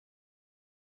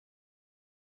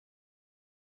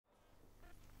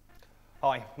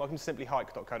Hi, welcome to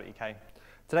simplyhike.co.uk.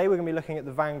 Today we're going to be looking at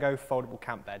the Vango foldable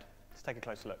camp bed. Let's take a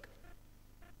closer look.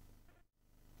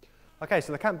 Okay,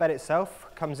 so the camp bed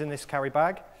itself comes in this carry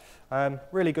bag.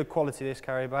 Really good quality, this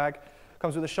carry bag.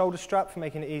 Comes with a shoulder strap for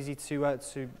making it easy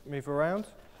to move around,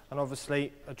 and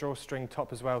obviously a drawstring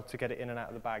top as well to get it in and out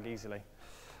of the bag easily.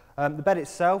 The bed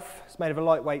itself is made of a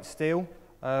lightweight steel.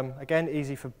 Again,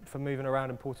 easy for moving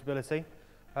around and portability.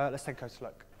 Let's take a closer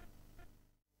look.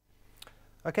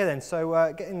 Okay then,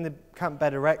 so getting the camp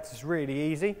bed erect is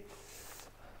really easy.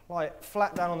 Lie it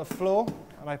flat down on the floor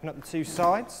and open up the two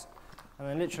sides, and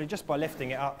then literally just by lifting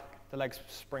it up, the legs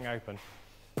spring open.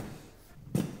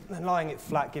 And then lying it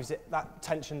flat gives it that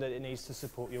tension that it needs to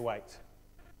support your weight.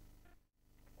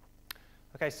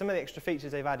 Okay, some of the extra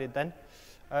features they've added then.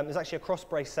 There's actually a cross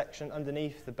brace section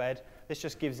underneath the bed. This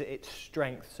just gives it its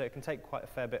strength, so it can take quite a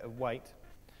fair bit of weight.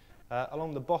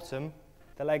 Along the bottom,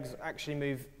 the legs actually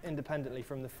move independently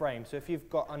from the frame, so if you've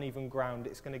got uneven ground,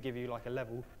 it's going to give you like a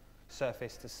level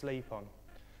surface to sleep on.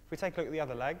 If we take a look at the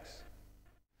other legs,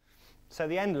 so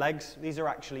the end legs, these are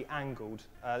actually angled.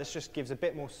 This just gives a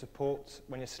bit more support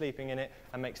when you're sleeping in it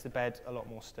and makes the bed a lot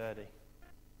more sturdy.